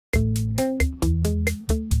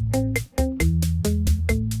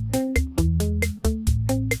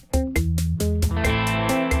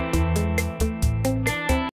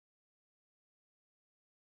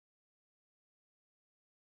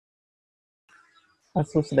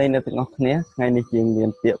សួស្តីអ្នកទាំងអស់គ្នាថ្ងៃនេះយើងមាន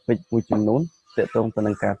ពាក្យពេចន៍មួយចំនួនទាក់ទងទៅ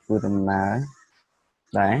នឹងការធ្វើដំណើរ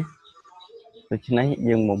ដែរដូច្នេះ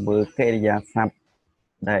យើងមកមើលកិរិយាសព្ទ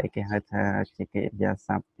ដែលគេហៅថាជាកិរិយាស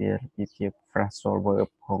ព្ទជា Phrasal Verb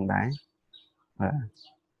ផងដែរ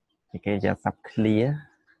ជាកិរិយាសព្ទ clear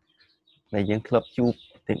ដែលយើងធ្លាប់ជួប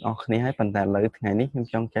ទាំងអស់គ្នាហើយប៉ុន្តែឥឡូវថ្ងៃនេះខ្ញុំ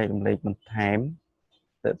ចង់ចែករំលែកបន្ថែម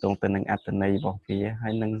ទាក់ទងទៅនឹងអត្ថន័យរបស់វាហើ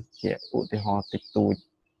យនឹងជាឧទាហរណ៍តិចតួច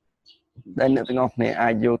ដែលអ្នកទាំងអស់គ្នាអា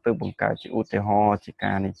ចយកទៅបង្កើតជាឧទាហរណ៍ជា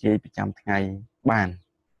ការនិយាយប្រចាំថ្ងៃបាន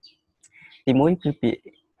ទីមួយគឺពាក្យ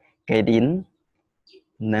get in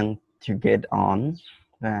និង to get on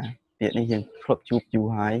បាទពាក្យនេះយើងធ្លាប់ជួបយូរ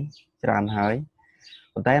ហើយច្រើនហើយ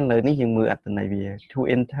ប៉ុន្តែឥឡូវនេះយើងមើលអត្ថន័យវា to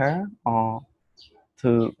enter or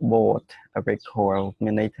to board a vehicle មា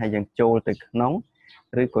នន័យថាយើងចូលទៅក្នុង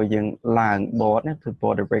ឬក៏យើងឡើង board ណា to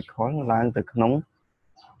board a vehicle ឡើងទៅក្នុង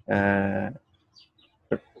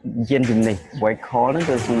យានជំនិះ vehicle ហ្នឹង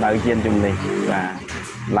គឺសំដៅយានជំនិះបាទ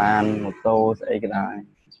ឡានម៉ូតូស្អីក៏ដោយ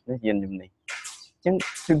នេះយានជំនិះអញ្ចឹង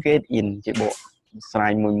to get in ជាបកស្រា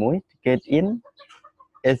យមួយ to get in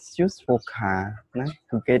is used for car ណា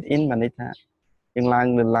to get in មានន័យថាយើងឡើង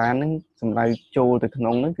លើឡានហ្នឹងសំដៅចូលទៅក្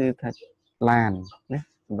នុងហ្នឹងគឺថាឡានណា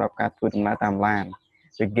សម្រាប់ការធ្វើដំណើរតាមឡាន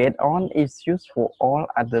to get on is used for all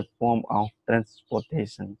other form of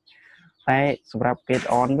transportation តែសម្រាប់ get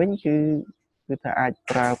on វិញគឺថាអាច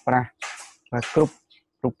ប្រើប្រាស់គ្រប់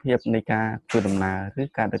រូបភាពនៃការធ្វើដំណើរឬ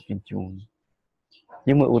ការដឹកជញ្ជូន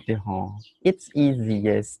យើងមើលឧទាហរណ៍ It's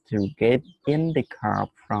easiest to get in the car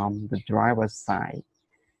from the driver's side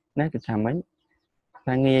ណាគឺថាម៉េច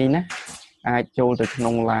ថាងាយណាអាចចូលទៅក្នុ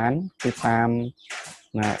ងឡានគឺតាម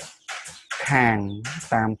ខា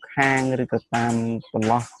ងឬក៏តាមបន្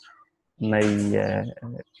លោះនៃ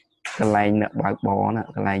កន្លែងអ្នកបើកបរណា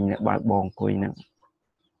កន្លែងអ្នកបើកបរអង្គុយហ្នឹង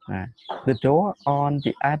The door on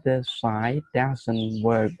the other side doesn't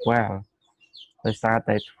work well ដោយសារ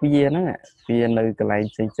តែទ្វារហ្នឹងទ្វារនៅកន្លែង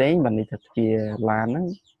ផ្សេងៗបាននេះថាទ្វារឡានហ្នឹង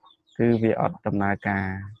គឺវាអត់ដំណើរការ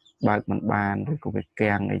បើកមិនបានឬក៏វា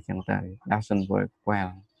គាំងអីចឹងទៅ doesn't work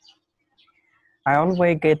well I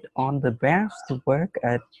always get on the bus to work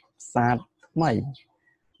at ផ្សារថ្មី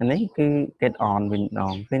នេះគឺ get on វិញម្ដ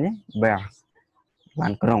ងឃើញទេ bus ឡា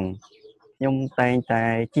នក្រុងខ្ញុំតែងតែ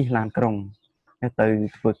ជិះឡានក្រុងទៅ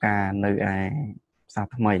ធ្វើការនៅឯផ្សារ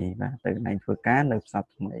ថ្មីបាទទៅកន្លែងធ្វើការនៅផ្សារ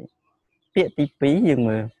ថ្មីពាក្យទី2យើង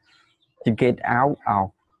មើល to get out of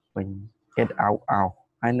វិញ get out of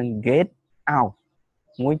ហើយនឹង get out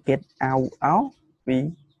មួយ get out of ពី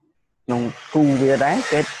ក្នុងគូវាដែរ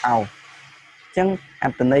get out អញ្ចឹងអ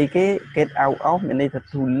ត្ថន័យគេ get out of មានន័យថា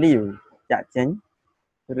to leave ចាក់ចេញ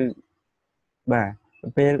ឬបាទ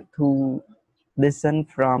ពេល to descend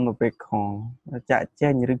from a vehicle ចាក់ចេ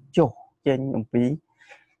ញឬចុះចេញអំពី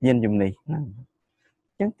យានជំនិះហ្នឹង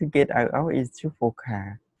អញ្ចឹង to get out of is to for car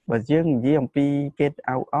បើយើងនិយាយអំពី get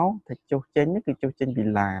out of ថាចុះចេញគឺចុះចេញពី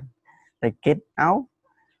ឡានតែ get out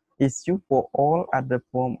is used for all other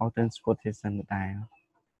form of transportation ដែរ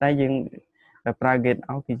តែយើងប្រើ get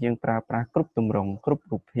out គឺយើងប្រើប្រាស់គ្រប់ទម្រង់គ្រប់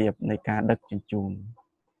រូបភាពនៃការដឹកជញ្ជូន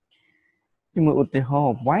ជាមួយឧទាហរ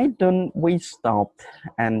ណ៍ Why don't we stop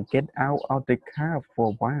and get out of the car for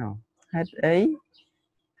a while ហេតុអី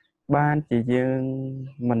បានជាយើង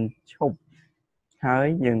មិនឈប់ហើយ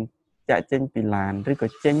យើងចាក់ចេញពីឡានឬក៏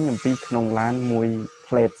ចេញអំពីក្នុងឡានមួយ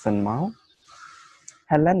plate សិនមក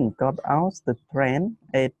Helen got out the train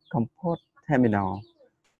at Comport Terminal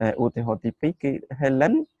តែឧទាហរណ៍ទី2គឺ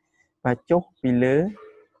Helen បាទចុះពីលើ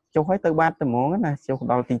ចុះឲ្យទៅបាត់ត្មងណាចុះ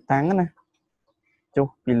ដល់ទីតាំងណាចុះ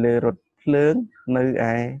ពីលើរថភ្លើងនៅ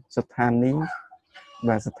ឯស្ថានីយ៍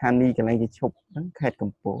បាទស្ថានីយ៍កន្លែងគេឈប់ហ្នឹងខេត្ត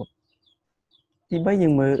កំពតទី3យើ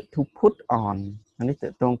ងមើល to put on អានេះតើ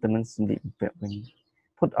តងទៅនឹងសម្លៀកបំពាក់វិញ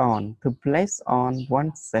put on to place on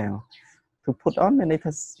oneself to put on មានន័យ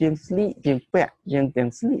ថាយើងស្លៀកយើងពាក់យើងទាំង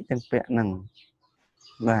ស្លៀកទាំងពាក់ហ្នឹង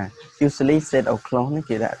បាទ usually set of clothes នេះ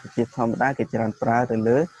គេដាក់ជាធម្មតាគេច្រើនប្រើទៅ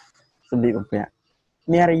លើសម្លៀកបំពាក់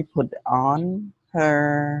Mary put on her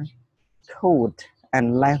coat and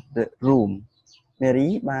left the room Mary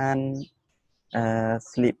បាន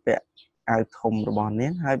ស្លៀកពាក់អាវធំរបស់នា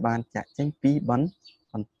ងហើយបានចាក់ចេញពីប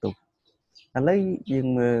ន្ទប់ឥឡូវយើង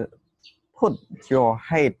មើល Put your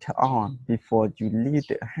hat on before you leave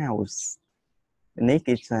the house នេះ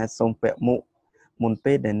គេថាសូមពាក់មួកមុន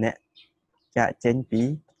ពេលដែលអ្នកចាក់ចេញពី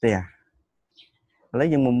ផ្ទះឥឡូវ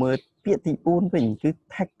យើងមកមើលពាក្យទី4វិញគឺ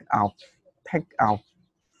take off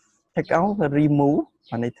គឺ remove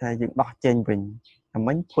បានន័យថាយើងដោះចេញវិញតែ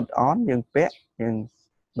មិញ put on យើងពាក់យើង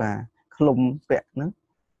បាទឃ្លុំពាក់ហ្នឹង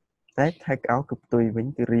តែ take out គឺផ្ទុយវិញ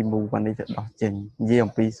គឺ remove បានន័យថាដោះចេញនិយាយ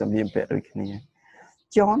អំពីសម្លៀកបំពាក់ដូចគ្នា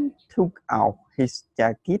John took out his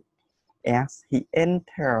jacket as he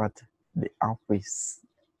entered the office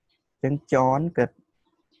ចឹង John គាត់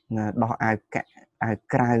ដោះអាវ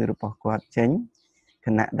ក្រៅរបស់គាត់ចេញខ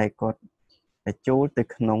ណៈដែលគាត់ចូលទៅ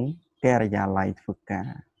ក្នុងការិយាល័យធ្វើការ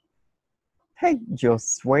Take your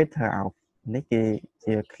sweater out នេះគេ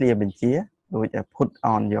ជាឃ្លាបញ្ជាដូច put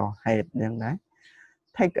on your head ហ្នឹងដែរ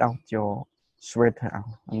Take out your sweater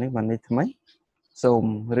out នេះបាននេះថ្មីសូម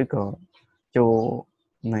ឬក៏ចូល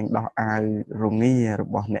នឹងដោះអាវរងារ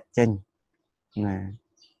បស់អ្នកចេញណា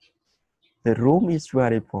The room is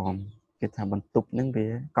very warm គេថាបន្ទប់ហ្នឹងវា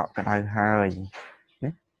កក់ក្ដៅហើយ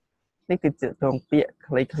ណានេះគឺជាទងពាក្យ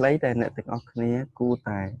ខ្លីៗដែលអ្នកទាំងអស់គ្នាគួរ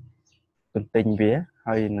តែទន្ទិញវា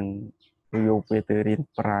ហើយនឹងយកវាទៅរៀន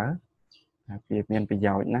ប្រើវាមានប្រ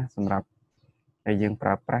យោជន៍ណាស់សម្រាប់ដែលយើងប្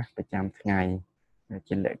រើប្រាស់ប្រចាំថ្ងៃ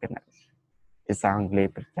ជាលក្ខណៈភាសាអង់គ្លេស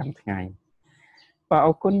ប្រចាំថ្ងៃបាទអ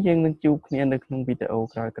រគុណយើងនឹងជួបគ្នានៅក្នុងវីដេអូ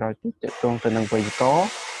ក្រោយៗទៀតទាក់ទងទៅនឹងវេយ្យាករណ៍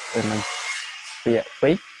ទៅនឹងពាក្យ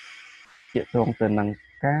ពេចន៍ទាក់ទងទៅនឹង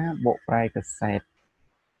ការបកប្រែកាសែត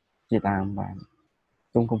ជាដើមបាទ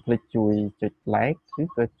សូមកុំភ្លេចជួយចុច like ឬ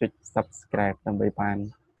ក៏ចុច subscribe ដើម្បីបាន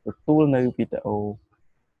ទទួលនៅវីដេអូ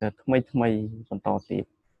ថ្មីៗបន្តទៀត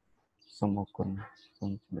សូមអរគុណសូ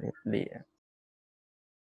មជម្រាបលា